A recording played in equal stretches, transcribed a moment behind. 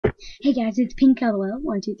Hey guys, it's Pink LOL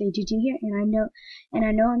 12322 here, and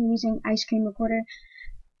I know I'm using ice cream recorder,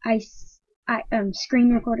 screen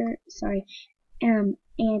recorder. Sorry. And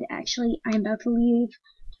actually, I'm about to leave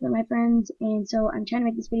with my friends, and so I'm trying to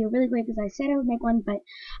make this video really quick because I said I would make one, but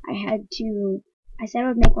I said I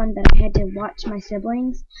would make one, but I had to watch my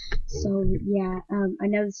siblings. So yeah, I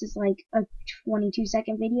know this is like a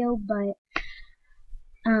 22-second video, but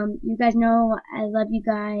you guys know I love you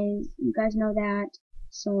guys. You guys know that.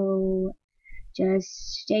 So just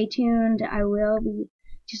stay tuned. I will be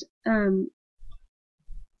just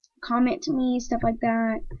comment to me, stuff like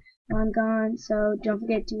that while I'm gone. So don't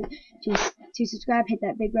forget to subscribe, hit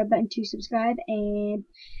that big red button to subscribe, and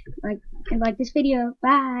like this video.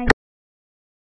 Bye.